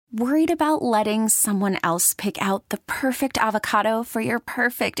Worried about letting someone else pick out the perfect avocado for your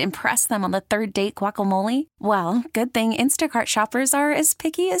perfect impress them on the third date guacamole? Well, good thing Instacart shoppers are as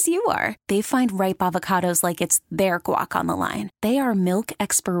picky as you are. They find ripe avocados like it's their guac on the line. They are milk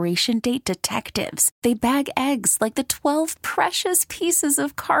expiration date detectives. They bag eggs like the 12 precious pieces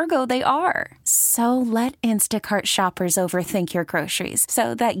of cargo they are. So let Instacart shoppers overthink your groceries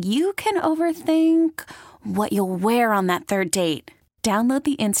so that you can overthink what you'll wear on that third date. Download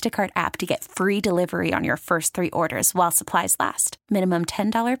the Instacart app to get free delivery on your first 3 orders while supplies last. Minimum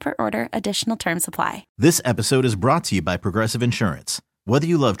 $10 per order. Additional terms apply. This episode is brought to you by Progressive Insurance. Whether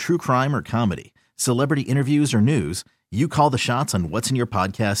you love true crime or comedy, celebrity interviews or news, you call the shots on what's in your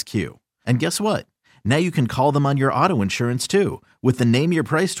podcast queue. And guess what? Now you can call them on your auto insurance too with the Name Your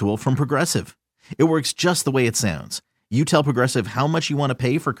Price tool from Progressive. It works just the way it sounds. You tell Progressive how much you want to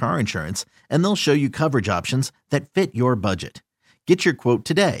pay for car insurance, and they'll show you coverage options that fit your budget. Get your quote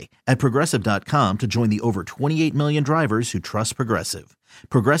today at Progressive.com to join the over 28 million drivers who trust Progressive.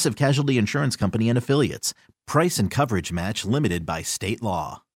 Progressive Casualty Insurance Company and Affiliates. Price and coverage match limited by state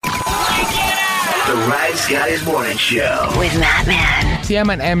law. The Rise Guys Morning Show with Matt Man. See, I'm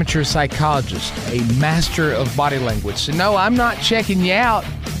an amateur psychologist, a master of body language. So no, I'm not checking you out.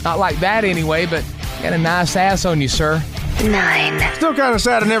 Not like that anyway, but got a nice ass on you, sir. 9. Still kind of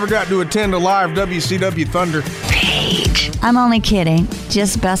sad I never got to attend a live WCW Thunder. Paige. I'm only kidding.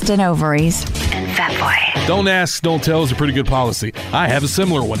 Just busting ovaries. And Fat Boy. Don't ask, don't tell is a pretty good policy. I have a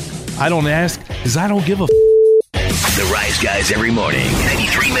similar one. I don't ask because I don't give a The Rise Guys every morning.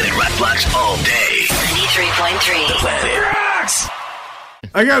 93-minute rock blocks all day. 93.3. The Planet Rocks.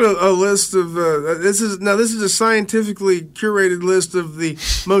 I got a list of this is a scientifically curated list of the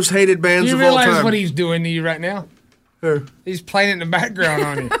most hated bands You of all time. realize what he's doing to you right now? Who? He's playing it in the background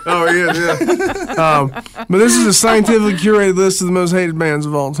on you. Oh yeah. But this is a scientifically curated list of the most hated bands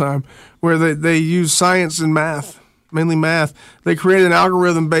of all time, where they use science and math, mainly math. They created an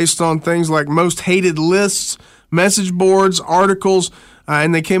algorithm based on things like most hated lists, message boards, articles,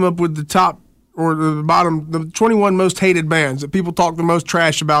 and they came up with the top or the bottom, the 21 most hated bands that people talk the most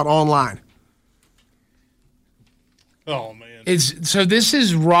trash about online. Oh, man. So this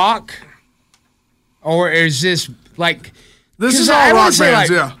is rock, or is this like... This is all rock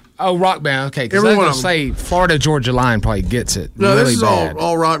bands, yeah. Oh, rock band, okay. Because I was Every one going to of say Florida Georgia Line probably gets it. No, really this is bad.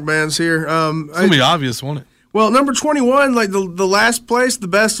 all rock bands here. It's going to be obvious, won't it? Well, number 21, like the last place, the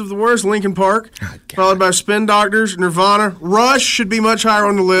best of the worst, Linkin Park, followed by Spin Doctors, Nirvana. Rush should be much higher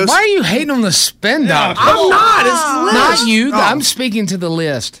on the list. Why are you hating on the Spin Doctors? I'm not. It's the list. Not you. Oh. I'm speaking to the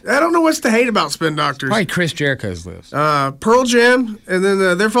list. I don't know what's to hate about Spin Doctors. Probably Chris Jericho's list. Pearl Jam, and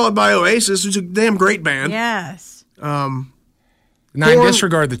then they're followed by Oasis, which is a damn great band. Yes. Nine, Korn-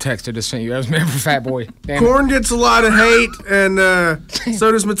 disregard the text I just sent you. I was meant for Fat Boy. Damn it. Korn gets a lot of hate, and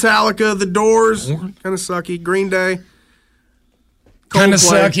so does Metallica. The Doors, kind of sucky. Green Day. Kind of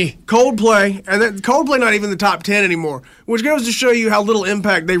Coldplay. sucky. Coldplay, and then Coldplay not even the top 10 anymore, which goes to show you how little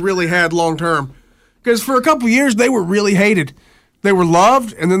impact they really had long term. Because for a couple years, they were really hated. They were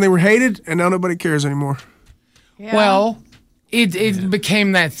loved, and then they were hated, and now nobody cares anymore. Yeah. Well, it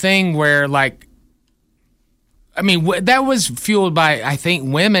became that thing where, like, I mean, that was fueled by, I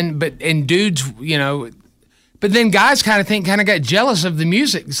think, women, and dudes, you know. But then guys kind of got jealous of the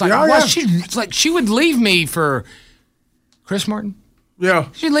music. It's like, it's like she would leave me for Chris Martin. Yeah.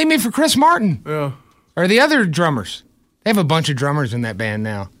 She'd leave me for Chris Martin. Yeah. Or the other drummers. They have a bunch of drummers in that band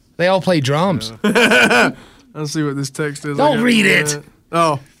now. They all play drums. Let's see what this text is. Don't read it.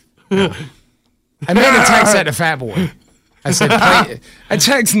 Oh. I made a text that to Fat Boy. I said, I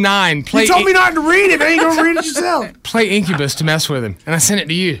text 9. You told me not to read it. Now you're going to read it yourself. Play Incubus to mess with him. And I sent it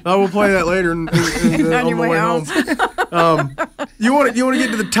to you. I will play that later on your my way way home. You want to get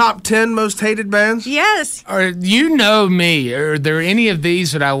to the top 10 most hated bands? Yes. You know me. Are there any of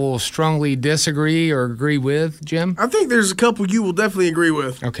these that I will strongly disagree or agree with, Jim? I think there's a couple you will definitely agree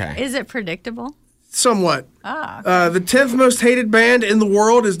with. Okay. Is it predictable? Somewhat. Ah, The 10th most hated band in the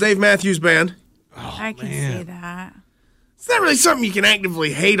world is Dave Matthews Band. I can see that. It's not really something you can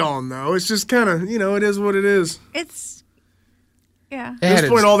actively hate on, though. It's just kind of, it is what it is. It's, yeah. At this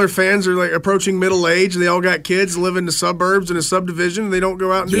point, all their fans are like approaching middle age. They all got kids, live in the suburbs in a subdivision. And they don't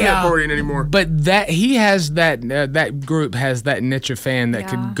go out and do that partying anymore. But he has that group has that niche of fan that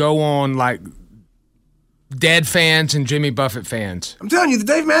could go on like Dead fans and Jimmy Buffett fans. I'm telling you, the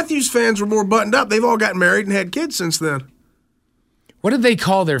Dave Matthews fans were more buttoned up. They've all gotten married and had kids since then. What did they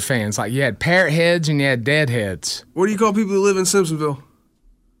call their fans? Like you had parrot heads and you had dead heads. What do you call people who live in Simpsonville?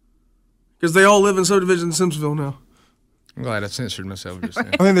 Because they all live in subdivision in Simpsonville now. I'm glad I censored myself just now.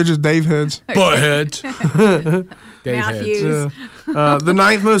 I think they're just Dave heads. Buttheads. Dave Matthews. heads. The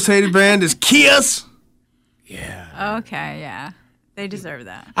 9th most hated band is Kiss. Yeah. Okay, yeah. They deserve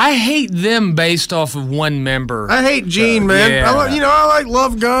that. I hate them based off of one member. I hate Gene, man. yeah. I like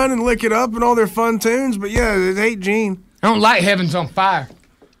Love Gun and Lick It Up and all their fun tunes, but yeah, I hate Gene. I don't like Heaven's on Fire.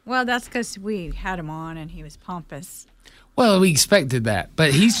 Well, that's because we had him on and he was pompous. Well, we expected that,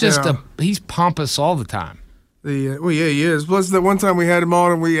 but he's just he's pompous all the time. He is. Plus, that one time we had him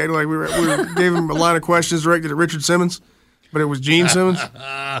on and we gave him a line of questions directed at Richard Simmons, but it was Gene Simmons.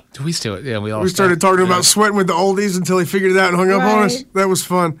 Do we still? Yeah, we all. We started talking about sweating with the oldies until he figured it out and hung up on us. That was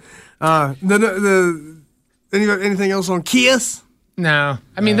fun. Anything else on Kiss? No,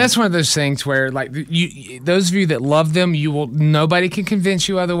 I mean that's one of those things where, like, those of you that love them, nobody can convince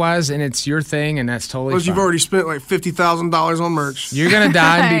you otherwise, and it's your thing, and that's totally. Plus, you've already spent like $50,000 on merch. You're gonna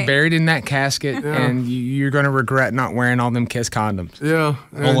die and be buried in that casket, and you're gonna regret not wearing all them Kiss condoms. Yeah,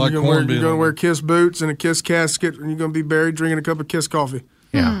 don't like you're gonna wear Kiss boots and a Kiss casket, and you're gonna be buried drinking a cup of Kiss coffee.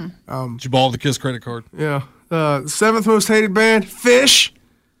 Yeah. Did you borrow the Kiss credit card? Yeah. 7th most hated band, Fish.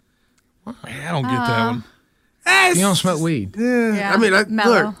 Man, I don't get that one. You don't smoke weed. Yeah. I mean,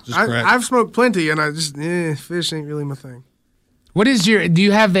 mellow. look, Just crack. I've smoked plenty, and I just Fish ain't really my thing. What is your? Do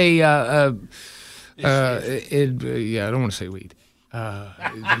you have a? I don't want to say weed.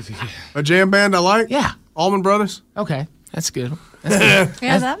 A jam band I like. Yeah. Allman Brothers. Okay, that's good. That's good.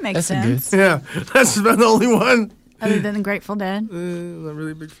 Yeah, that makes That's sense. Yeah, that's about the only one. Other than the Grateful Dead. Not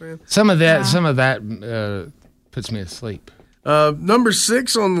really a big fan. Some of that puts me to sleep. Number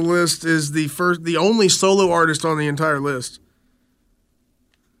 6 on the list is the only solo artist on the entire list.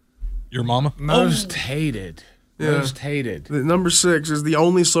 Your mama? Most hated. Yeah. Most hated. The number 6 is the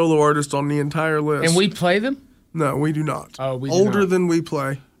only solo artist on the entire list. And we play them? No, we do not. Oh, we do Older not. than we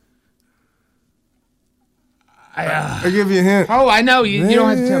play. I give you a hint. Oh, I know. You don't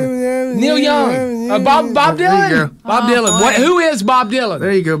have to tell me. Neil Young. Bob Dylan. There you go. Bob Dylan. Who is Bob Dylan?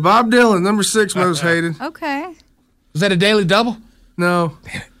 There you go. Bob Dylan, number 6 most hated. Okay. Was that a daily double? No.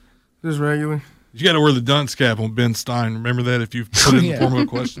 Just regular. You got to wear the dunce cap on Ben Stein. Remember that if you put it in the Yeah. form of a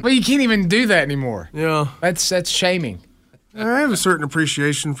question? Well, you can't even do that anymore. Yeah. That's shaming. I have a certain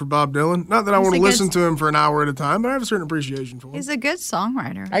appreciation for Bob Dylan. Not that I want to a good- listen to him for an hour at a time, but I have a certain appreciation for him. He's a good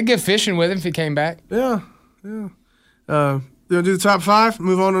songwriter. I'd go fishing with him if he came back. Yeah. You want to do the top 5?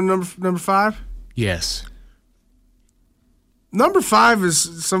 Move on to number 5? Yes. Number 5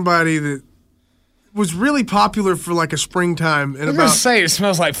 is somebody that was really popular for like a springtime and I was going about to say it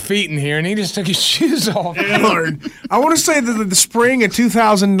smells like feet in here, and he just took his shoes off. Lord. I want to say that the spring of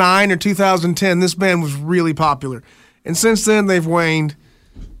 2009 or 2010, this band was really popular. And since then, they've waned.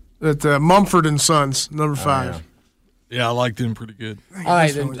 At Mumford and Sons, number 5. Yeah, I liked him pretty good. I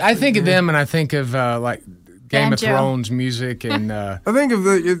think of them, and I think of like Game of Banjo. Thrones music, and I think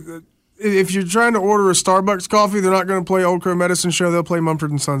if you're trying to order a Starbucks coffee, they're not going to play Old Crow Medicine Show. They'll play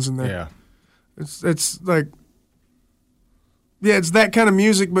Mumford and Sons in there. yeah. It's like, yeah, it's that kind of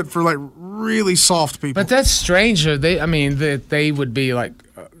music, but for like really soft people. But that's strange. That they would be like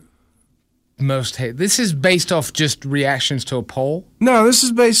most hate. This is based off just reactions to a poll. No, this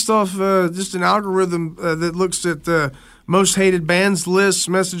is based off just an algorithm that looks at the most hated bands lists,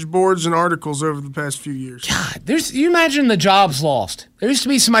 message boards, and articles over the past few years. God, you imagine the jobs lost. There used to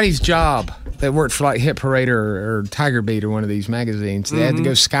be somebody's job that worked for like Hit Parade or Tiger Beat or one of these magazines. They had to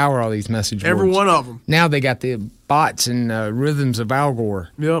go scour all these message boards. Every one of them. Now they got the bots and rhythms of Al Gore.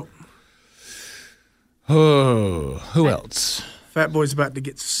 Yep. Oh, who else? Fat Boy's about to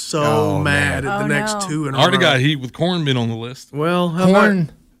get so mad at the next 2 in a row. Already got heat with Korn being on the list. Well, how about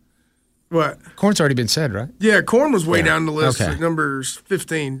Corn. what? Corn's already been said, right? Yeah, Korn was way down the list Okay. at numbers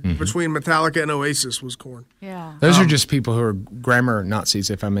 15. Between Metallica and Oasis was Korn. Yeah. Those are just people who are grammar Nazis,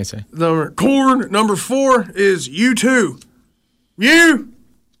 if I may say. Korn, number 4 is U2.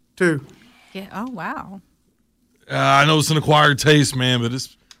 U2. Yeah. Oh, wow. I know it's an acquired taste, man, but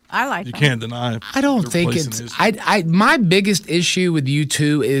I like you that. can't deny it. I don't Their think place in it's. history. My biggest issue with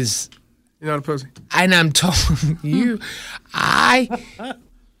U2 is, You're not a pussy. and I'm telling you, I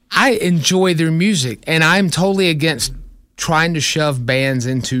enjoy their music, and I'm totally against trying to shove bands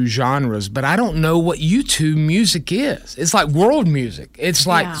into genres, but I don't know what U2 music is. It's like world music. It's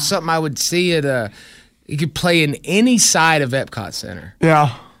like something I would see at you could play in any side of Epcot Center.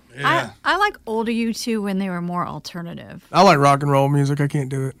 Yeah. I like older U2 when they were more alternative. I like rock and roll music. I can't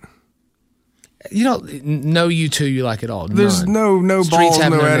do it. You don't know U2 you like it all. There's None. no Streets balls,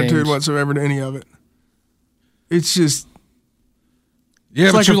 have no no attitude names. whatsoever to any of it. It's just, Yeah,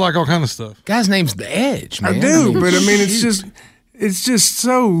 It's but like you a- like all kind of stuff. Guy's name's The Edge, man. I do, but I mean, shoot. it's just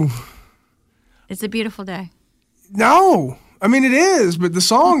so, It's a beautiful day. No. I mean, it is, but the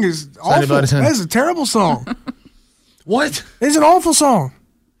song is awful. That is a terrible song. What? It's an awful song.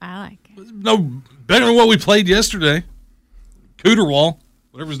 I like it. No, better than what we played yesterday. Cooterwall,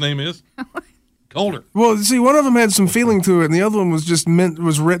 whatever his name is. Colder. Well, see, one of them had some feeling to it, and the other one was just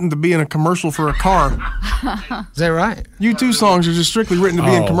was written to be in a commercial for a car. Is that right? U2 songs are just strictly written to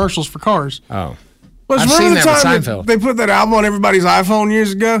be in commercials for cars. Oh. Well, I've remember seen the that with time Seinfeld. They put that album on everybody's iPhone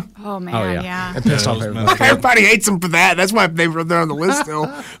years ago? Oh, man, yeah. It pissed off everybody. Everybody hates them for that. That's why they're on the list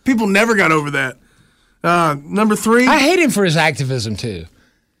still. People never got over that. Number 3. I hate him for his activism, too.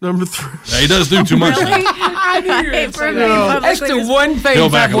 Number 3. Yeah, he does do too much. That's the one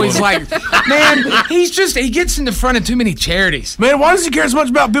thing Fat Boy's like, man, he gets in the front of too many charities. Man, why does he care so much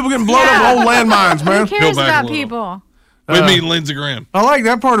about people getting blown up old landmines, man? Who cares about people? With me and Lindsey Graham. I like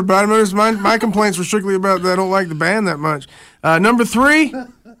that part about it. My complaints were strictly about that I don't like the band that much. Number 3,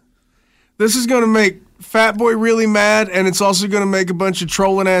 this is going to make Fat Boy really mad, and it's also going to make a bunch of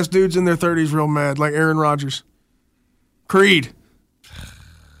trolling-ass dudes in their 30s real mad, like Aaron Rodgers. Creed.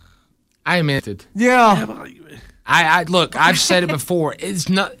 I meant it. Yeah. I look, I've said it before. It's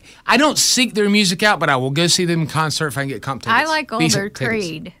not. I don't seek their music out, but I will go see them in concert if I can get comp tickets. I like older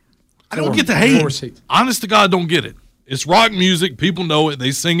Creed. I don't get the hate. Honest to God, don't get it. It's rock music. People know it.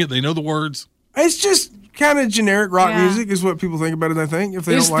 They sing it. They know the words. It's just kind of generic rock music is what people think about it, I think, if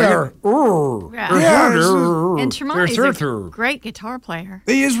they don't like it. And Tremonti's a great guitar player.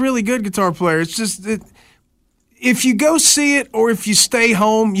 He is really good guitar player. It's just if you go see it or if you stay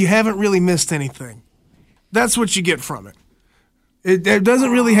home, you haven't really missed anything. That's what you get from it. It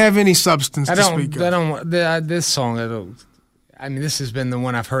doesn't really have any substance to speak of. This song, I mean, this has been the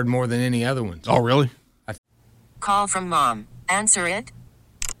one I've heard more than any other one. Oh, really? Call from mom. Answer it.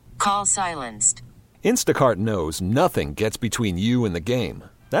 Call silenced. Instacart knows nothing gets between you and the game.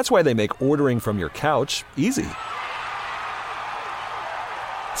 That's why they make ordering from your couch easy.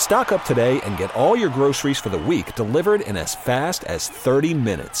 Stock up today and get all your groceries for the week delivered in as fast as 30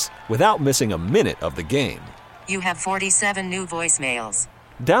 minutes without missing a minute of the game. You have 47 new voicemails.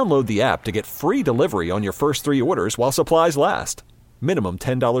 Download the app to get free delivery on your first 3 orders while supplies last. Minimum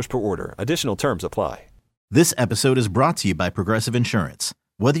 $10 per order. Additional terms apply. This episode is brought to you by Progressive Insurance.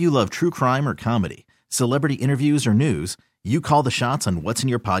 Whether you love true crime or comedy, celebrity interviews or news, you call the shots on what's in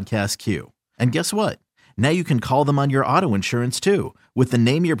your podcast queue. And guess what? Now you can call them on your auto insurance too with the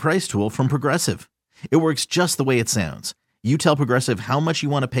Name Your Price tool from Progressive. It works just the way it sounds. You tell Progressive how much you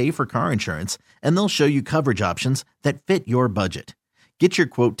want to pay for car insurance, and they'll show you coverage options that fit your budget. Get your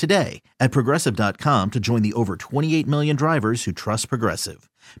quote today at Progressive.com to join the over 28 million drivers who trust Progressive.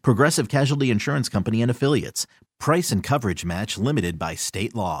 Progressive Casualty Insurance Company and Affiliates. Price and coverage match limited by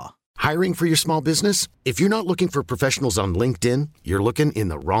state law. Hiring for your small business? If you're not looking for professionals on LinkedIn, you're looking in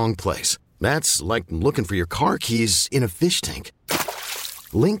the wrong place. That's like looking for your car keys in a fish tank.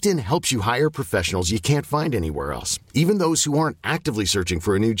 LinkedIn helps you hire professionals you can't find anywhere else, even those who aren't actively searching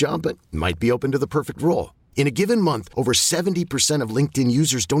for a new job but might be open to the perfect role. In a given month, over 70% of LinkedIn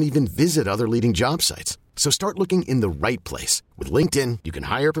users don't even visit other leading job sites. So start looking in the right place. With LinkedIn, you can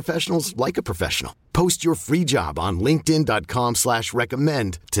hire professionals like a professional. Post your free job on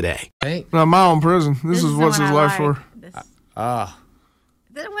linkedin.com/recommend today. Hey. Now, my own prison. This is what's his life for.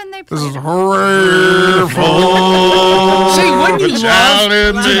 When they this is hooray for See, wouldn't you love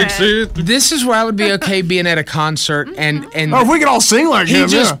this is where I would be okay being at a concert and if we could all sing like he him.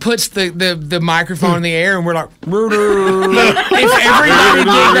 He just puts the microphone in the air and we're like, if everybody did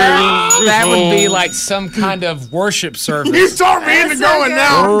that, that would be like some kind of worship service. You start me into going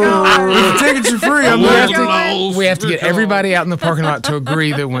now. Tickets are free. We have to get everybody out in the parking lot to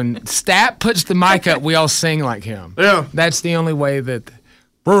agree that when Stat puts the mic up, we all sing like him. Yeah, that's the only way that.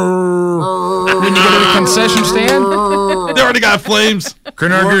 When you go to the concession stand, they already got flames.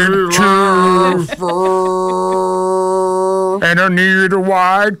 Can I get two? And I need a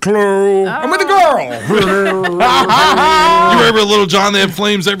white clothes. I'm with a girl. You remember Little John? They had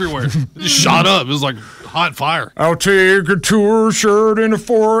flames everywhere. It just shot up. It was like hot fire. I'll take a tour shirt in a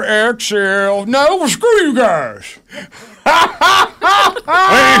 4XL. No, well, screw you guys.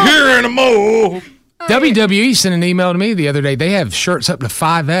 I ain't here anymore. WWE sent an email to me the other day. They have shirts up to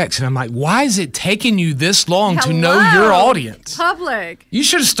 5X, and I'm like, why is it taking you this long to know your audience? Public. You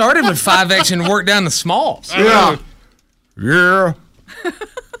should have started with 5X and worked down the smalls. Yeah. Yeah.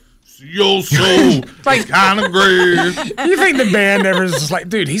 Your soul like kind of great. You think the band ever is just like,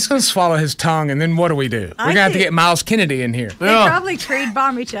 dude, he's going to swallow his tongue, and then what do? We're going to have to get Miles Kennedy in here. They probably Creed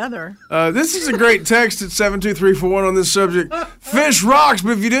bomb each other. This is a great text at 72341 on this subject. Fish rocks,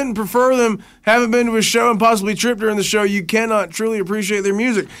 but if you didn't prefer them, haven't been to a show, and possibly tripped during the show, you cannot truly appreciate their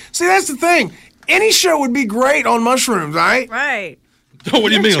music. See, that's the thing. any show would be great on mushrooms, all right? Right. What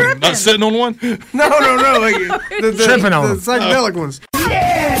do you mean? tripping. Not sitting on one? No. Like the Tripping on them. psychedelic ones.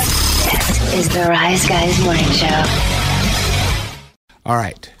 This is the Rise Guys Morning Show. All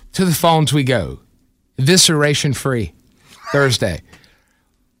right, to the phones we go. Evisceration free Thursday.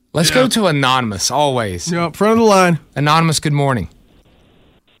 Let's go to Anonymous, always. Yep, front of the line. Anonymous, good morning.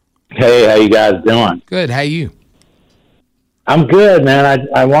 Hey, how you guys doing? Good, how you? I'm good, man.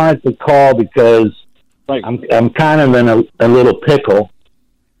 I wanted to call because I'm kind of in a little pickle,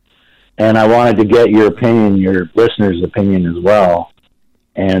 and I wanted to get your opinion, your listeners' opinion as well.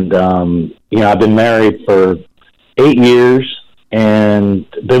 And, I've been married for 8 years and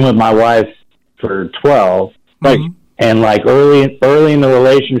been with my wife for 12. Mm-hmm. And early in the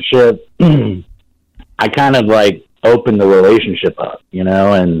relationship, I kind of opened the relationship up,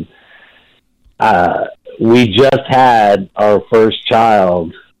 and we just had our first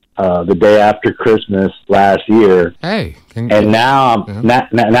child the day after Christmas last year. Hey, and now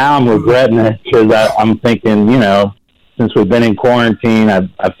I'm regretting it because I'm thinking, since we've been in quarantine, I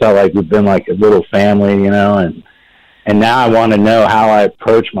felt like we've been like a little family, and now I want to know how I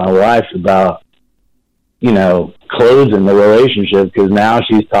approach my wife about, closing the relationship, because now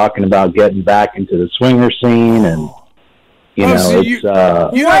she's talking about getting back into the swinger scene, and you're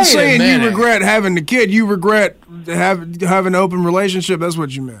not saying you regret having the kid. You regret having an open relationship. That's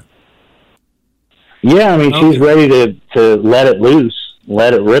what you meant. Yeah, I mean, she's ready to let it loose,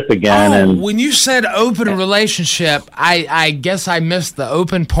 let it rip again. And when you said open relationship, I guess I missed the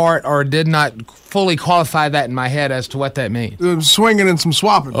open part or did not fully qualify that in my head as to what that means. Swinging and some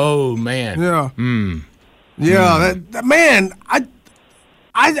swapping. Oh, man. Yeah. Yeah, that man, I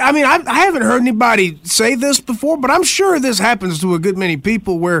mean, I haven't heard anybody say this before, but I'm sure this happens to a good many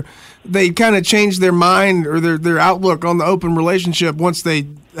people where they kind of change their mind or their outlook on the open relationship once they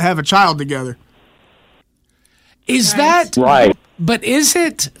have a child together. Is that right? But is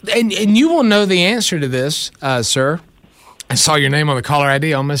it, and you will know the answer to this, sir. I saw your name on the caller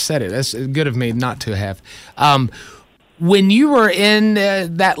ID. I almost said it. That's good of me not to have. When you were in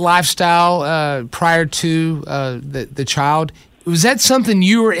that lifestyle prior to the child, was that something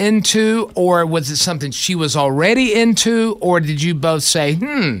you were into, or was it something she was already into, or did you both say,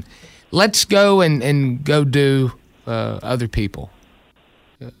 let's go and go do other people?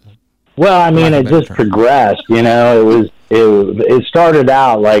 Well, I mean, it just progressed, it started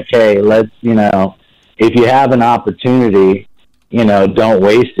out like, hey, let's, if you have an opportunity, don't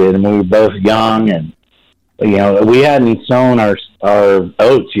waste it. And we were both young, and, we hadn't sown our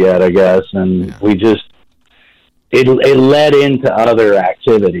oats yet, I guess. And we just, it led into other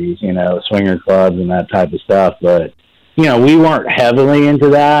activities, swinger clubs and that type of stuff. But, we weren't heavily into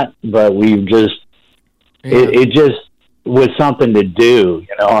that, but we just, it just was something to do,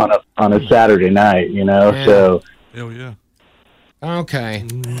 on a Saturday night, so. Hell yeah. Okay.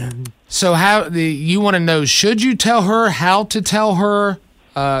 So you want to know, should you tell her, how to tell her?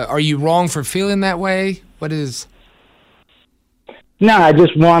 Are you wrong for feeling that way? What is? No, I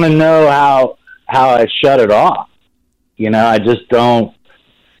just want to know how I shut it off. I just don't,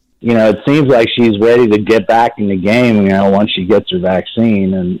 it seems like she's ready to get back in the game, once she gets her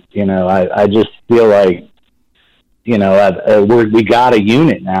vaccine. And, I just feel like, we got a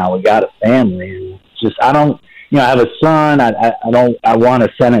unit now. We got a family. It's just, I don't, I have a son. I want to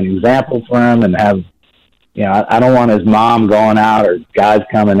set an example for him and have, I don't want his mom going out or guys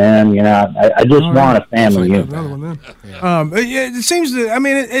coming in, I just want a family unit. It seems that, I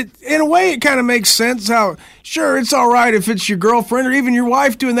mean, it in a way, it kind of makes sense how, sure, it's all right if it's your girlfriend or even your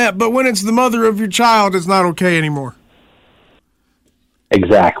wife doing that, but when it's the mother of your child, it's not okay anymore.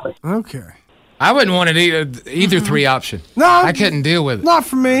 Exactly. Okay. I wouldn't want it either three option. No. I couldn't deal with it. Not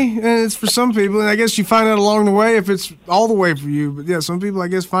for me, and it's for some people, and I guess you find out along the way if it's all the way for you, but yeah, some people, I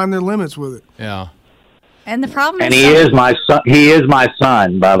guess, find their limits with it. Yeah. And the problem and is... he is my son. He is my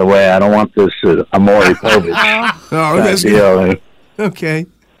son, by the way. I don't want this Amaury Povich. Oh, that's good. Okay.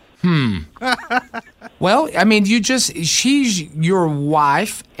 Well, I mean, she's your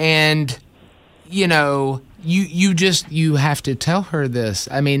wife, and, you have to tell her this.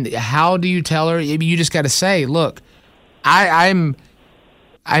 I mean, how do you tell her? You just got to say, look, I'm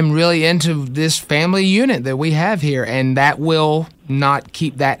really into this family unit that we have here, and that will not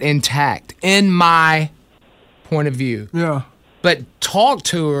keep that intact in my point of view. Yeah. But talk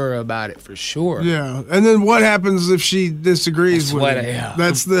to her about it for sure. Yeah. And then what happens if she disagrees with it? Yeah.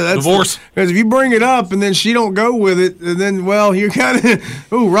 That's divorce. Because if you bring it up and then she don't go with it, and then, well, you're kind of,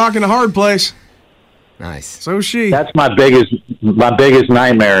 rocking a hard place. Nice. So she. That's my biggest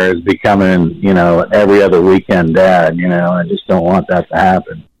nightmare is becoming, every other weekend dad. I just don't want that to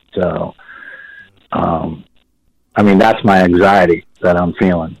happen. So, I mean, that's my anxiety that I'm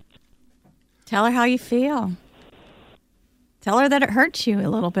feeling. Tell her how you feel. Tell her that it hurts you a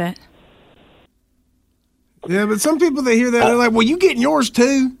little bit. Yeah, but some people, they hear that, they're like, well, you getting yours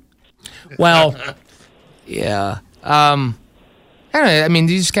too. Well, yeah. I don't know. I mean,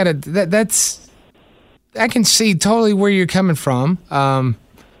 you just got to, that's, I can see totally where you're coming from.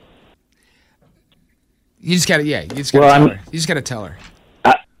 You just got to, you just got to tell her. You just got to tell her.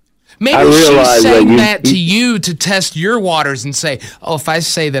 Maybe she's saying that to you to test your waters and say, oh, if I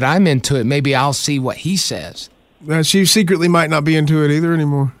say that I'm into it, maybe I'll see what he says. She secretly might not be into it either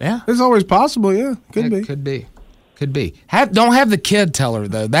anymore. Yeah. It's always possible, yeah. Could be. Could be. Don't have the kid tell her,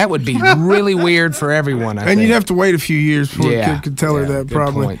 though. That would be really weird for everyone, I think. You'd have to wait a few years before a kid could tell her that, good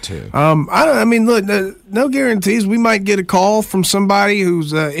probably. Point too. I mean, look, no guarantees. We might get a call from somebody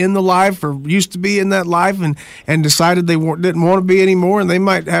who's in the life or used to be in that life and decided they didn't want to be anymore, and they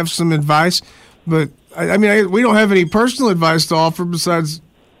might have some advice. But, I mean, we don't have any personal advice to offer besides,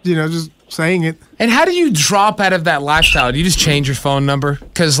 just saying it. And how do you drop out of that lifestyle? Do you just change your phone number?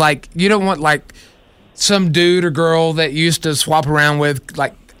 Because, you don't want, some dude or girl that you used to swap around with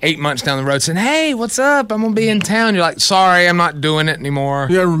 8 months down the road saying, hey, what's up? I'm going to be in town. You're like, sorry, I'm not doing it anymore.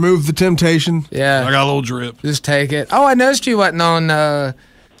 You got to remove the temptation. Yeah. I got a little drip. Just take it. Oh, I noticed you wasn't on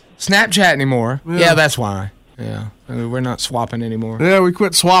Snapchat anymore. Yeah, that's why. Yeah. I mean, we're not swapping anymore. Yeah, we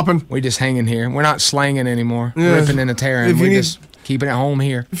quit swapping. We just hanging here. We're not slanging anymore. Yeah. Ripping and tearing. We're just keeping it home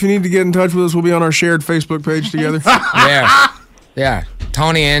here. If you need to get in touch with us, we'll be on our shared Facebook page together. Yeah.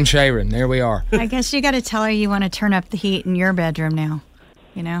 Tony and Sharon, there we are. I guess you got to tell her you want to turn up the heat in your bedroom now,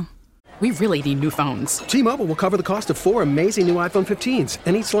 We really need new phones. T-Mobile will cover the cost of 4 amazing new iPhone 15s,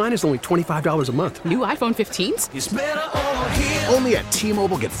 and each line is only $25 a month. New iPhone 15s? It's better over here. Only at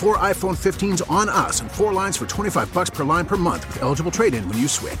T-Mobile, get 4 iPhone 15s on us and 4 lines for $25 per line per month with eligible trade-in when you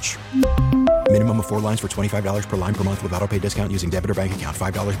switch. Minimum of 4 lines for $25 per line per month with autopay discount using debit or bank account.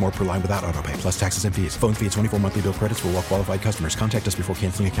 $5 more per line without autopay, plus taxes and fees. Phone fee at 24 monthly bill credits for well-qualified customers. Contact us before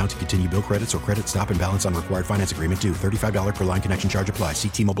canceling account to continue bill credits or credit stop and balance on required finance agreement due. $35 per line connection charge applies. See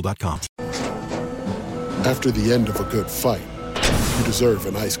T-Mobile.com. After the end of a good fight, you deserve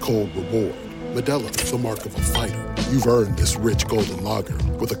an ice-cold reward. Modelo is the mark of a fighter. You've earned this rich golden lager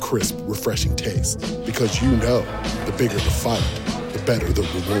with a crisp, refreshing taste. Because you know, the bigger the fight, the better the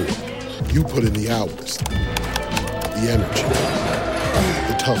reward. You put in the hours, the energy,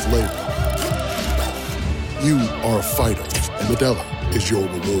 the tough labor. You are a fighter, and Modelo is your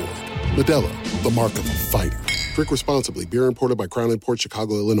reward. Modelo, the mark of a fighter. Drink responsibly. Beer imported by Crown Imports,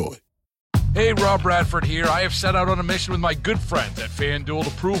 Chicago, Illinois. Hey, Rob Bradford here. I have set out on a mission with my good friends at FanDuel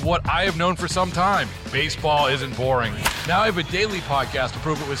to prove what I have known for some time. Baseball isn't boring. Now I have a daily podcast to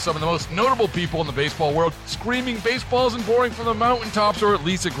prove it with some of the most notable people in the baseball world, screaming baseball isn't boring from the mountaintops, or at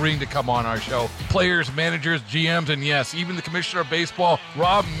least agreeing to come on our show. Players, managers, GMs, and yes, even the commissioner of baseball,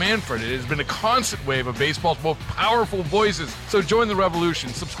 Rob Manfred. It has been a constant wave of baseball's most powerful voices. So join the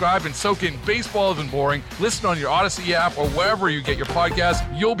revolution. Subscribe and soak in Baseball Isn't Boring. Listen on your Odyssey app or wherever you get your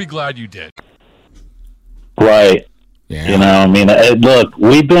podcast. You'll be glad you did. Right. Yeah. Look,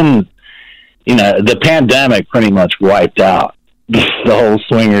 we've been, the pandemic pretty much wiped out the whole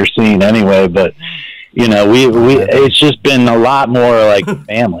swinger scene anyway, but, it's just been a lot more like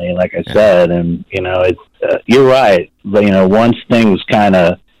family, like I said, and, you're right. But, once things kind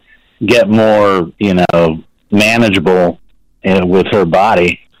of get more, manageable with her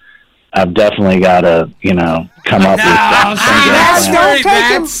body, I've definitely got to, come up with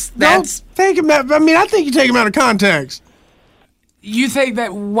something. Don't take him out. I mean, I think you take him out of context. You think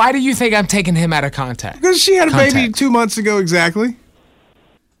that? Why do you think I'm taking him out of context? Because she had a baby 2 months ago, exactly.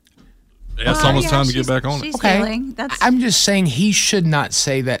 Yeah, it's almost time to get back on it. Okay, I'm just saying he should not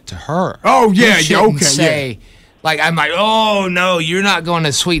say that to her. Oh yeah, okay. Say, I'm like, oh no, you're not going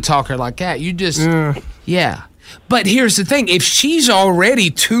to sweet talk her like that. You just, yeah. But here's the thing: if she's already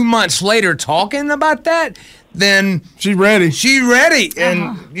 2 months later talking about that, then she's ready.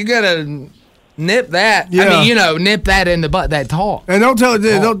 And you gotta nip that. Yeah. I mean, nip that in the butt. That talk. And don't tell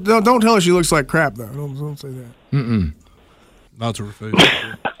her. Don't tell her she looks like crap though. Don't say that. Mm-mm. Not to her face.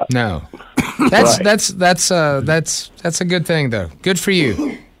 No. That's a good thing though. Good for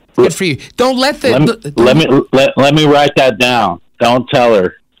you. Good for you. Don't let the. Let me write that down. Don't tell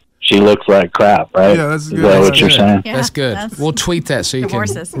her she looks like crap, right? Yeah, that's good. Is that what you're saying? Yeah, that's good. We'll tweet that so you can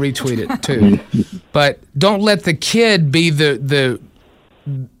retweet it too. But don't let the kid be the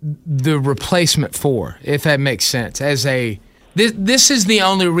replacement for, if that makes sense. This is the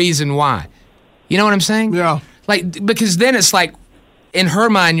only reason why. You know what I'm saying? Yeah. Because then it's like, in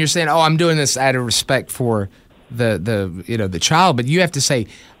her mind, you're saying, "Oh, I'm doing this out of respect for the child," but you have to say,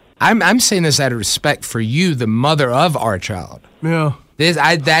 I'm saying this out of respect for you, the mother of our child. Yeah.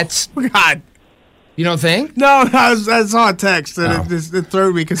 That's God. You don't think? No, I saw a text and it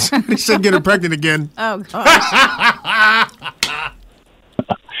threw me because somebody said get her pregnant again. Oh, gosh.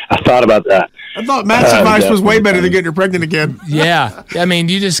 I thought about that. I thought Matt's advice was way better than getting her pregnant again. Yeah. I mean,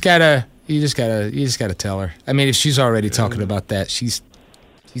 you just gotta tell her. I mean, if she's already talking about that, she's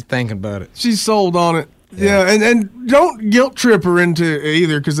thinking about it. She's sold on it. Yeah, and don't guilt trip her into it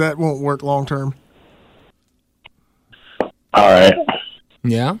either because that won't work long term. All right.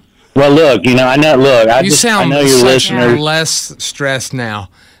 Yeah. Well, look, I know your listeners. Less stressed now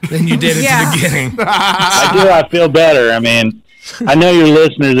than you did at the beginning. I feel better. I mean, I know your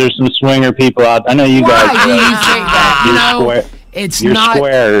listeners. There's some swinger people out. I know you guys. Why do you think that? You're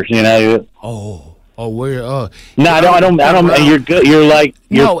squares. We're No, I don't. You're good.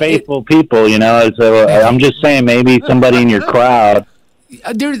 You're faithful people. So I'm just saying, maybe somebody in your crowd.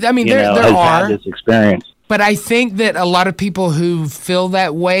 There has are had this experience. But I think that a lot of people who feel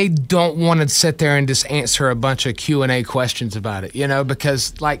that way don't want to sit there and just answer a bunch of Q&A questions about it,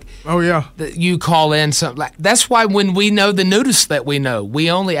 because you call in something like that's why when we know the nudist that we know, we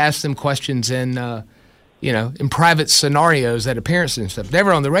only ask them questions in in private scenarios at appearances and stuff.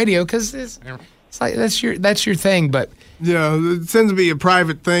 Never on the radio because it's like that's your thing, but. Yeah, it tends to be a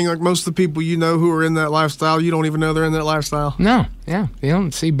private thing. Like most of the people who are in that lifestyle, you don't even know they're in that lifestyle. No, yeah, you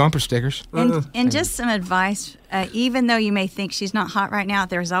don't see bumper stickers. And just some advice, even though you may think she's not hot right now,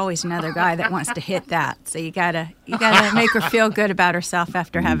 there's always another guy that wants to hit that. So you gotta make her feel good about herself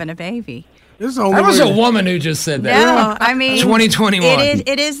after having a baby. That was a woman who just said that. No, I mean 2021.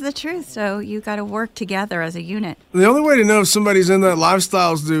 It is the truth. So you got to work together as a unit. The only way to know if somebody's in that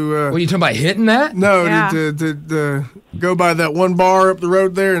lifestyle is to. What are you talking about hitting that? No, to go by that one bar up the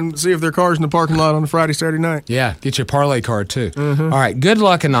road there and see if their car's in the parking lot on a Friday, Saturday night. Yeah, get your parlay card too. Mm-hmm. All right, good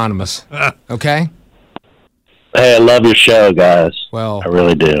luck, Anonymous. Okay. Hey, I love your show, guys. Well, I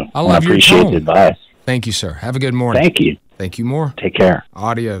really do. I appreciate the advice. Thank you, sir. Have a good morning. Thank you. Thank you more. Take care.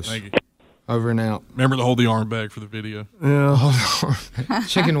 Adios. Thank you. Over and out. Remember to hold the arm bag for the video. Yeah.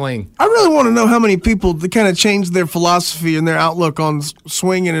 Chicken wing. I really want to know how many people that kind of changed their philosophy and their outlook on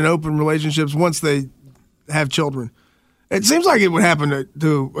swinging and open relationships once they have children. It seems like it would happen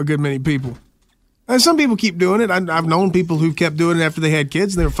to a good many people. And some people keep doing it. I've known people who've kept doing it after they had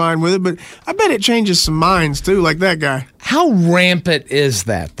kids and they were fine with it, but I bet it changes some minds too, like that guy. How rampant is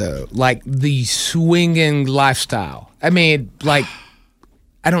that though? Like the swinging lifestyle. I mean, like,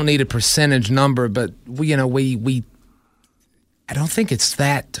 I don't need a percentage number, but I don't think it's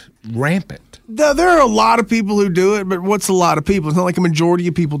that rampant. There are a lot of people who do it, but what's a lot of people? It's not like a majority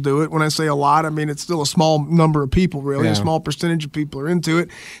of people do it. When I say a lot, I mean it's still a small number of people, really. Yeah. A small percentage of people are into it.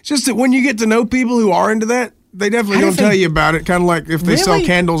 It's just that when you get to know people who are into that, they definitely don't tell you about it. Kind of like if they sell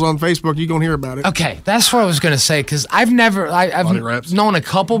candles on Facebook, you're going to hear about it. Okay, that's what I was going to say, because I've known a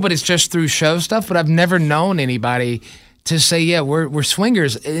couple, but it's just through show stuff, but I've never known anybody to say, yeah, we're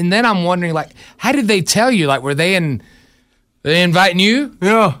swingers. And then I'm wondering, like, how did they tell you? Like, were they inviting you?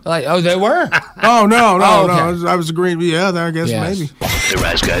 Yeah. Like, oh, they were? Oh, no. Okay. I was agreeing. Yeah, I guess maybe. The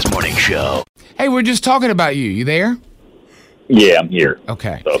Rise Guys Morning Show. Hey, we're just talking about you. You there? Yeah, I'm here.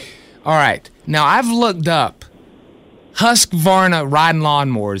 Okay. All right. Now, I've looked up Husqvarna riding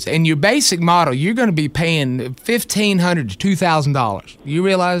lawnmowers, and your basic model, you're going to be paying $1,500 to $2,000. You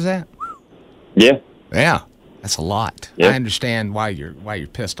realize that? Yeah. Yeah. That's a lot. Yeah. I understand why you're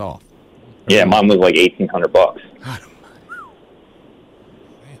pissed off. Yeah, mine was like $1,800.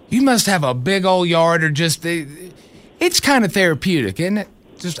 You must have a big old yard, or just it's kind of therapeutic, isn't it?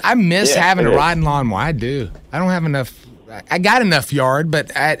 Just I miss having a riding lawnmower. I do. I don't have enough. I got enough yard,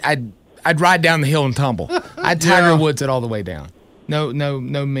 but I'd ride down the hill and tumble. I'd Tiger Woods it all the way down. No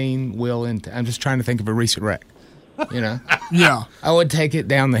mean will. I'm just trying to think of a recent wreck. Yeah. I would take it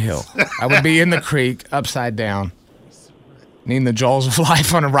down the hill. I would be in the creek, upside down, needing the jaws of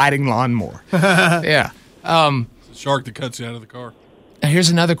life on a riding lawnmower. Yeah. It's a shark that cuts you out of the car. Here's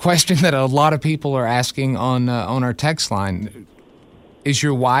another question that a lot of people are asking on our text line. Is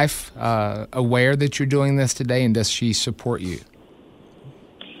your wife aware that you're doing this today, and does she support you?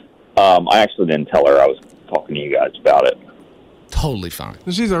 I actually didn't tell her I was talking to you guys about it. Totally fine.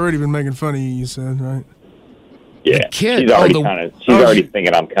 She's already been making fun of you said, right? Yeah, she's already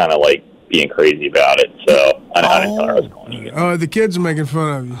thinking I'm kind of like being crazy about it, so I didn't tell her I was calling you. Oh, the kids are making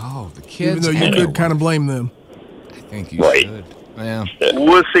fun of you. Oh, the kids. Even though you could kind of blame them. I think you should. Yeah.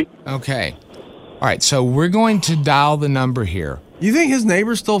 Wussy. Okay. All right, so we're going to dial the number here. You think his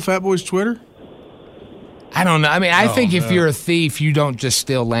neighbor stole Fat Boy's Twitter? I don't know. I mean, I think if you're a thief, you don't just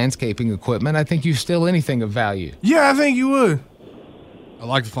steal landscaping equipment. I think you steal anything of value. Yeah, I think you would. I'd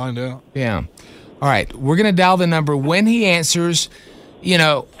like to find out. Yeah. All right. We're going to dial the number. When he answers, we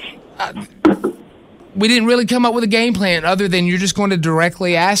didn't really come up with a game plan other than you're just going to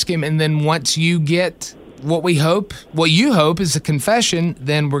directly ask him. And then once you get what you hope is a confession,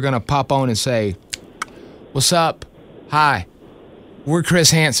 then we're going to pop on and say, what's up? Hi. We're Chris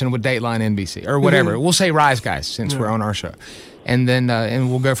Hansen with Dateline NBC or whatever. We'll say Rise Guys since we're on our show. And then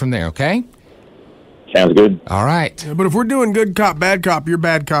and we'll go from there, okay? Sounds good. All right. Yeah, but if we're doing good cop, bad cop, you're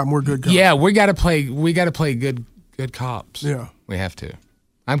bad cop, and we're good cop. Yeah, we got to play good cops. Yeah. We have to.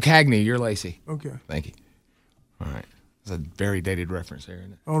 I'm Cagney, you're Lacey. Okay. Thank you. All right. That's a very dated reference there,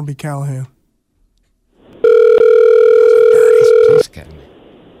 isn't it? I want to be Callahan. Police Academy.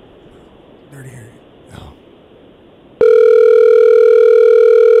 Dirty Harry. Oh.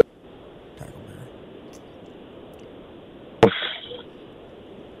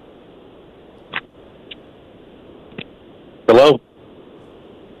 Hello?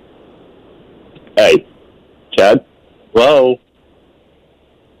 Hey, Chad? Hello?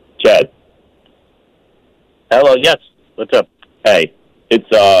 Chad? Hello, yes. What's up? Hey, it's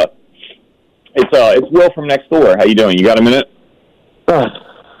Will from next door. How you doing? You got a minute? Yeah,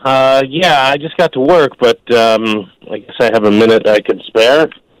 I just got to work, but I guess I have a minute I could spare.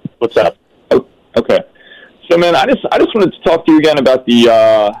 What's up? Oh, okay. So, man, I just wanted to talk to you again about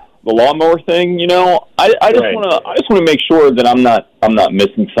the lawnmower thing. I just want to make sure that I'm not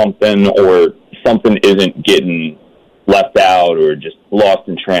missing something, or something isn't getting left out, or just lost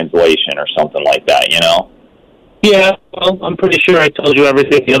in translation, or something like that. Yeah, well, I'm pretty sure I told you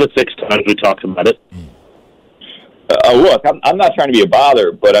everything the other 6 times we talked about it. Look, I'm not trying to be a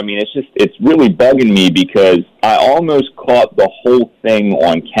bother, but I mean, it's really bugging me because I almost caught the whole thing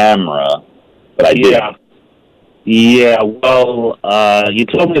on camera, but I didn't. Yeah, well, you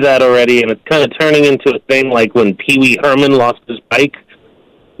told me that already, and it's kind of turning into a thing like when Pee Wee Herman lost his bike.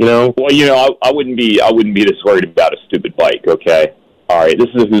 Well, I wouldn't be this worried about a stupid bike. Okay, all right, this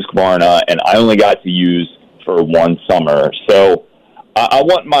is a Husqvarna, and I only got to use for one summer, so I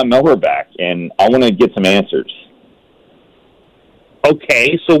want my mower back, and I want to get some answers.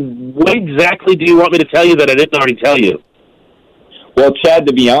 Okay, so what exactly do you want me to tell you that I didn't already tell you? Well, Chad,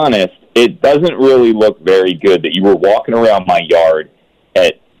 to be honest, it doesn't really look very good that you were walking around my yard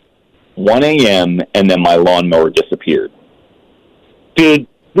at 1 a.m. and then my lawnmower disappeared. Dude,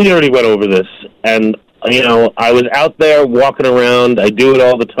 we already went over this, and, I was out there walking around. I do it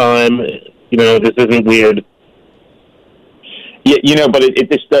all the time. This isn't weird. Yeah, but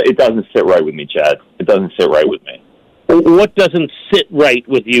it doesn't sit right with me, Chad. It doesn't sit right with me. What doesn't sit right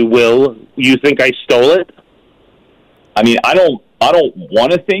with you, Will? You think I stole it? I mean, I don't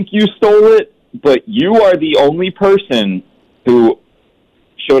want to think you stole it, but you are the only person who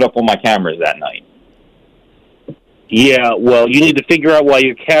showed up on my cameras that night. Yeah, well, you need to figure out why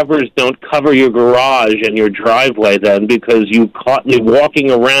your cameras don't cover your garage and your driveway then, because you caught me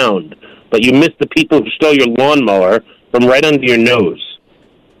walking around, but you missed the people who stole your lawnmower from right under your nose.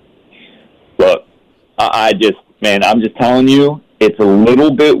 Look, I'm just telling you, it's a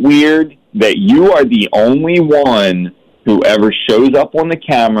little bit weird that you are the only one who ever shows up on the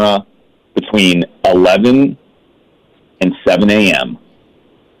camera between 11 and 7 a.m.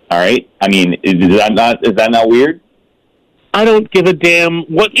 All right? I mean, is that not weird? I don't give a damn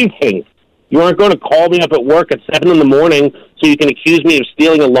what you think. You aren't going to call me up at work at 7 in the morning so you can accuse me of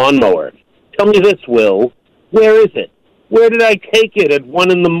stealing a lawnmower. Tell me this, Will. Where is it? Where did I take it at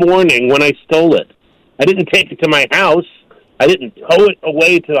 1 in the morning when I stole it? I didn't take it to my house. I didn't tow it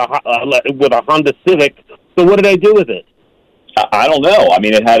away to with a Honda Civic. So what did I do with it? I don't know. I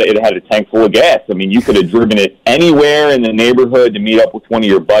mean, it had a tank full of gas. I mean, you could have driven it anywhere in the neighborhood to meet up with one of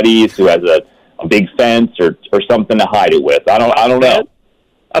your buddies who has a big fence or something to hide it with. I don't know.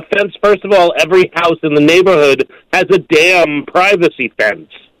 A fence, first of all, every house in the neighborhood has a damn privacy fence.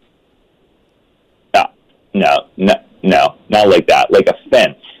 No, not like that. Like a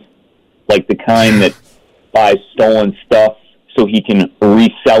fence. Like the kind that buys stolen stuff so he can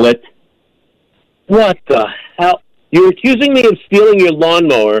resell it. What the hell? You're accusing me of stealing your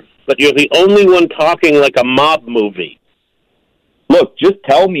lawnmower, but you're the only one talking like a mob movie. Look, just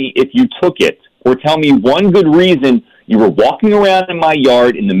tell me if you took it, or tell me one good reason you were walking around in my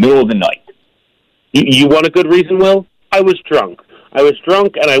yard in the middle of the night. You want a good reason, Will? I was drunk.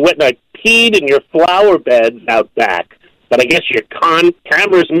 And I went and I peed in your flower beds out back. But I guess your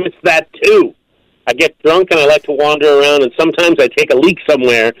cameras miss that too. I get drunk and I like to wander around, and sometimes I take a leak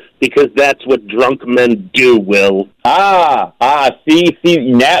somewhere because that's what drunk men do, Will. See,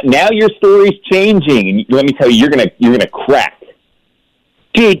 now your story's changing, and let me tell you, you're gonna crack.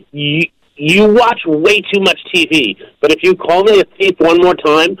 Dude, you you watch way too much TV. But if you call me a thief one more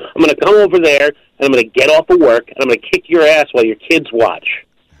time, I'm going to come over there, and I'm going to get off of work, and I'm going to kick your ass while your kids watch.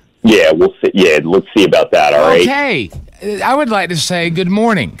 Yeah, we'll see. Yeah, let's see about that, all right? Okay. I would like to say good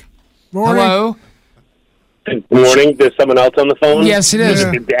morning. Morning. Hello? Good morning. There's someone else on the phone? Yes, it is.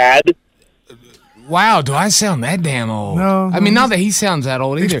 Your dad? Wow, do I sound that damn old? No. I mean, not that he sounds that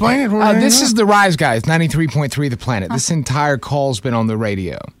old either. Explain it for me. This is the Rise Guys, 93.3 The Planet. This entire call's been on the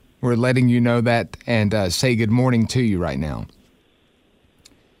radio. We're letting you know that and say good morning to you right now.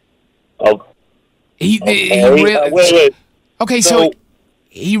 Oh. Wait. Okay, so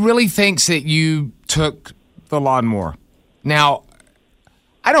he really thinks that you took the lawnmower. Now,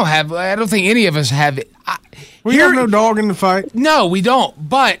 I don't think any of us have it. We have no dog in the fight. No, we don't.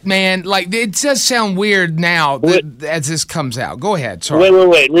 But, man, like, it does sound weird now as this comes out. Go ahead. Sorry.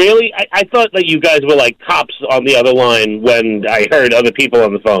 Wait. Really? I thought that you guys were like cops on the other line when I heard other people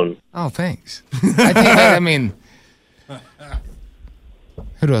on the phone. Oh, thanks. I mean,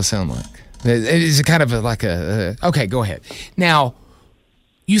 who do I sound like? Is it kind of okay, go ahead. Now,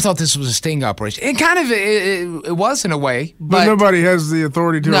 you thought this was a sting operation. It kind of it was in a way, but nobody has the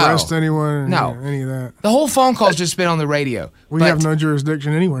authority to arrest anyone. No, any of that. The whole phone call's just been on the radio. We have no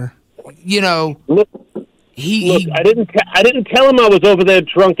jurisdiction anywhere. You know, look, I didn't tell him I was over there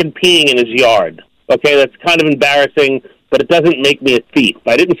drunk and peeing in his yard. Okay, that's kind of embarrassing, but it doesn't make me a thief.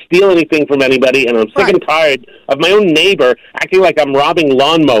 I didn't steal anything from anybody, and I'm sick and tired of my own neighbor acting like I'm robbing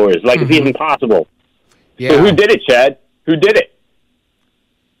lawnmowers, like it's even possible. Yeah. So who did it, Chad? Who did it?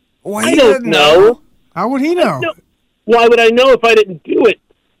 Well, I don't know. How would he know? Why would I know if I didn't do it?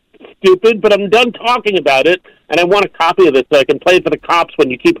 Stupid, but I'm done talking about it, and I want a copy of it so I can play for the cops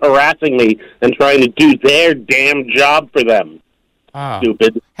when you keep harassing me and trying to do their damn job for them.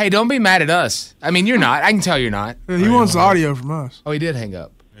 Stupid. Hey, don't be mad at us. I mean, you're not. I can tell you're not. Yeah, he wants the audio from us. Oh, he did hang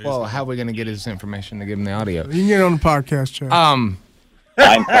up. Well, how are we going to get his information to give him the audio? You can get it on the podcast, Chad. I'm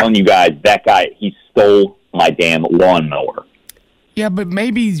telling you guys, that guy, he stole my damn lawnmower. Yeah, but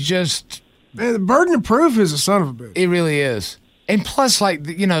maybe just... Man, the burden of proof is a son of a bitch. It really is. And plus, like,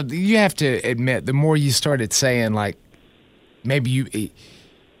 you know, you have to admit, the more you started saying, like, maybe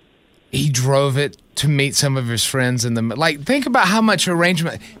he drove it to meet some of his friends in the... Like, think about how much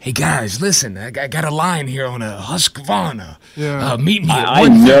arrangement... Hey, guys, listen, I got a line here on a Husqvarna. Yeah. Meet me at I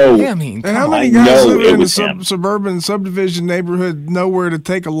know. Yeah, I mean, and how many guys live in a suburban subdivision neighborhood nowhere to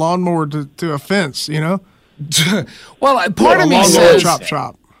take a lawnmower to a fence, you know? Well, part of me says...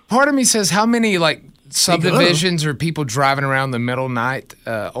 Chop. Part of me says, how many, like, subdivisions or people driving around the middle of the night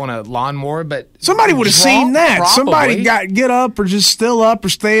on a lawnmower? But somebody would have seen that. Probably. Somebody get up or just still up or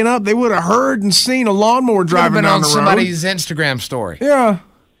staying up. They would have heard and seen a lawnmower driving down the road. Somebody's Instagram story. Yeah.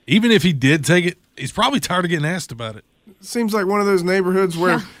 Even if he did take it, he's probably tired of getting asked about it. It seems like one of those neighborhoods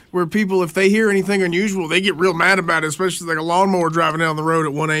where people, if they hear anything unusual, they get real mad about it, especially like a lawnmower driving down the road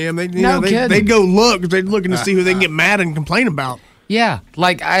at 1 a.m. They go look. They're looking to see who they can get mad and complain about. Yeah,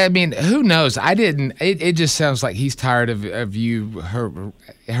 like, I mean, who knows? It just sounds like he's tired of you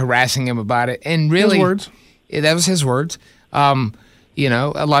harassing him about it. And really, his words. That was his words. You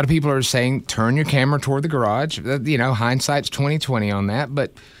know, a lot of people are saying, turn your camera toward the garage. You know, hindsight's 20/20 on that.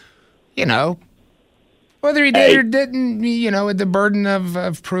 But, you know, whether he did or didn't, you know, the burden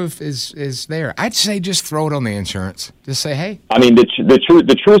of proof is there. I'd say just throw it on the insurance. Just say, hey. I mean, the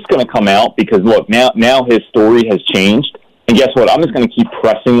truth's going to come out because, look, now his story has changed. And guess what? I'm just going to keep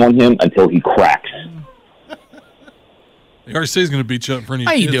pressing on him until he cracks. The RC is going to beat you up for any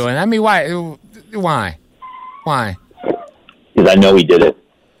How kids. you doing? I mean, why? Because I know he did it.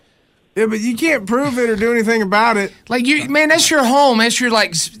 Yeah, but you can't prove it or do anything about it. Like, man, that's your home. That's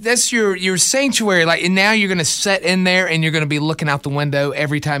your sanctuary. Like, and now you're going to sit in there and you're going to be looking out the window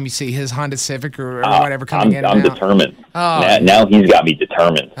every time you see his Honda Civic or whatever coming in. I'm determined. Now he's got me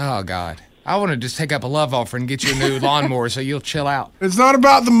determined. Oh, God. I want to just take up a love offer and get you a new lawnmower so you'll chill out. It's not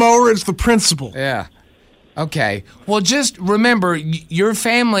about the mower, it's the principle. Yeah. Okay. Well, just remember, your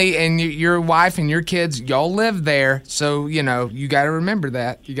family and your wife and your kids, y'all live there. So, you know, you got to remember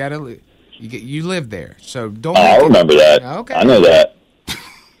that. You live there. So don't I remember that. Okay. I know that.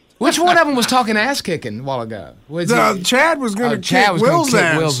 Which one of them was talking ass kicking a while ago? Chad was going to kick Will's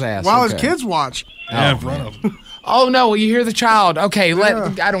ass while his kids watch. Yeah, in front of him. Oh, no, you hear the child. Okay,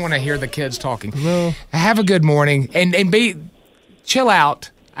 I don't want to hear the kids talking. No. Have a good morning. And chill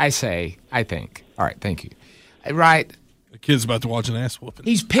out, I think. All right, thank you. Right. The kid's about to watch an ass whooping.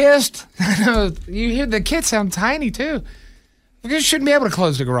 He's pissed. You hear the kids sound tiny, too. You shouldn't be able to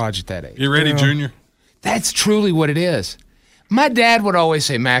close the garage at that age. You ready, Junior? That's truly what it is. My dad would always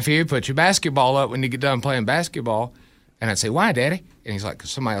say, Matthew, put your basketball up when you get done playing basketball. And I'd say, why, Daddy? And he's like,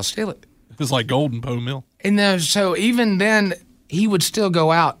 'cause somebody will steal it. It's like gold in Poe Mill. And so even then, he would still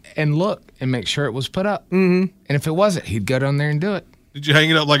go out and look and make sure it was put up. Mm-hmm. And if it wasn't, he'd go down there and do it. Did you hang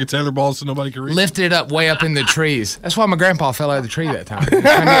it up like a tether ball so nobody could reach? Lifted it up way up in the trees. That's why my grandpa fell out of the tree that time. He was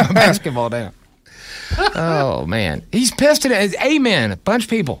trying to get my basketball down. Oh, man. He's pissed at it. Amen. A bunch of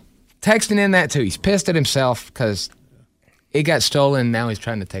people texting in that, too. He's pissed at himself because it got stolen, and now he's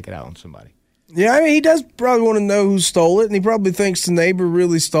trying to take it out on somebody. Yeah, I mean, he does probably want to know who stole it, and he probably thinks the neighbor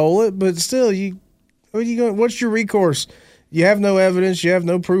really stole it, but still, what's your recourse? You have no evidence. You have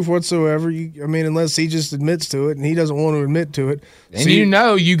no proof whatsoever. Unless he just admits to it, and he doesn't want to admit to it. And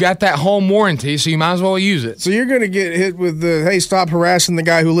so you got that home warranty, so you might as well use it. So you're going to get hit with the, hey, stop harassing the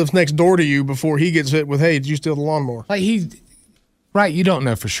guy who lives next door to you before he gets hit with, hey, did you steal the lawnmower? Right, you don't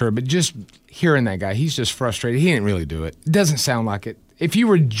know for sure, but just hearing that guy, he's just frustrated. He didn't really do it. It doesn't sound like it. If you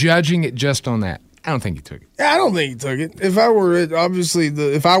were judging it just on that, I don't think he took it. Yeah, I don't think he took it. If I were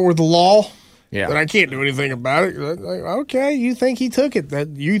if I were the law, yeah, then I can't do anything about it. Okay, you think he took it. That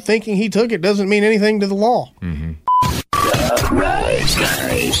you thinking he took it doesn't mean anything to the law. Mm-hmm.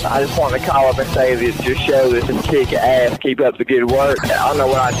 I just want to call up and say that your show is some kick ass. Keep up the good work. I don't know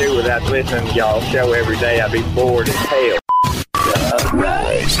what I'd do without listening to y'all's show every day. I'd be bored as hell.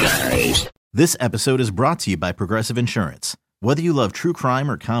 This episode is brought to you by Progressive Insurance. Whether you love true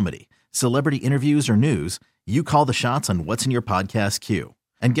crime or comedy, celebrity interviews or news, you call the shots on what's in your podcast queue.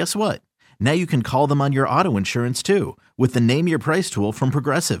 And guess what? Now you can call them on your auto insurance too with the Name Your Price tool from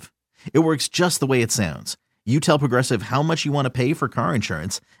Progressive. It works just the way it sounds. You tell Progressive how much you want to pay for car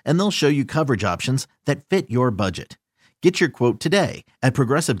insurance, and they'll show you coverage options that fit your budget. Get your quote today at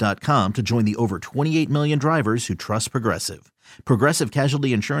Progressive.com to join the over 28 million drivers who trust Progressive. Progressive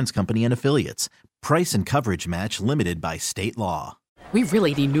Casualty Insurance Company and Affiliates. Price and coverage match limited by state law. We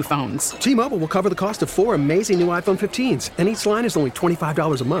really need new phones. T-Mobile will cover the cost of 4 amazing new iPhone 15s, and each line is only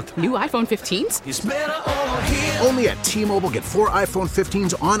 $25 a month. New iPhone 15s? It's better over here. Only at T-Mobile, get 4 iPhone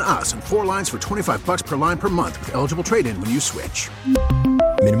 15s on us and 4 lines for $25 per line per month with eligible trade-in when you switch.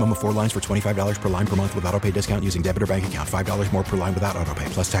 Minimum of 4 lines for $25 per line per month with autopay discount using debit or bank account. $5 more per line without autopay,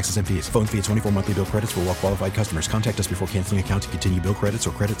 plus taxes and fees. Phone fee at 24 monthly bill credits for well qualified customers. Contact us before canceling account to continue bill credits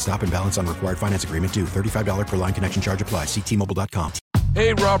or credit stop and balance on required finance agreement due. $35 per line connection charge applies. See T-Mobile.com.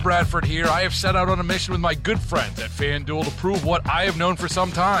 Hey, Rob Bradford here. I have set out on a mission with my good friends at FanDuel to prove what I have known for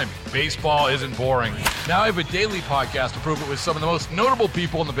some time. Baseball isn't boring. Now I have a daily podcast to prove it with some of the most notable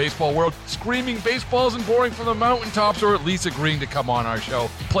people in the baseball world, screaming baseball isn't boring from the mountaintops, or at least agreeing to come on our show.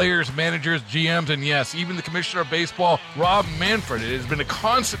 Players, managers, GMs, and yes, even the commissioner of baseball, Rob Manfred. It has been a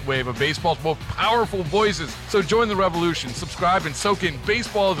constant wave of baseball's most powerful voices. So join the revolution. Subscribe and soak in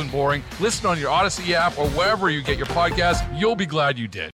Baseball Isn't Boring. Listen on your Odyssey app or wherever you get your podcasts. You'll be glad you did.